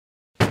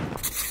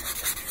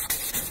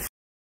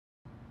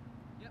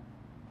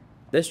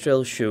This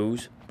drill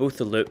shows both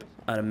the loop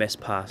and a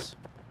missed pass.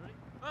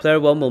 Player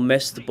 1 will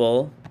miss the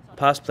ball,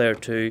 pass player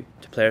 2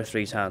 to player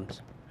 3's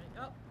hands.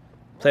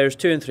 Players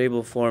 2 and 3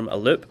 will form a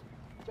loop,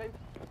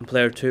 and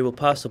player 2 will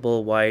pass the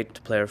ball wide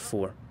to player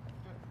 4.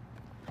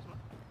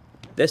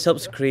 This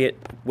helps create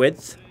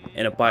width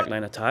in a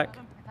backline attack.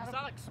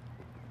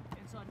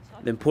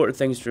 The important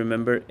things to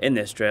remember in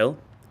this drill: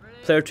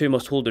 player 2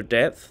 must hold their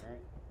depth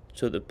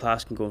so that the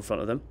pass can go in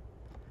front of them.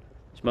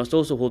 They must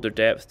also hold their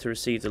depth to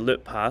receive the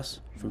loop pass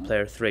from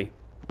player 3.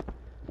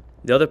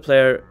 The other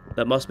player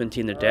that must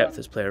maintain their depth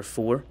is player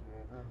 4,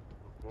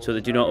 so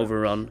they do not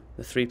overrun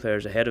the 3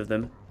 players ahead of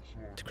them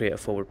to create a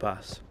forward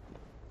pass.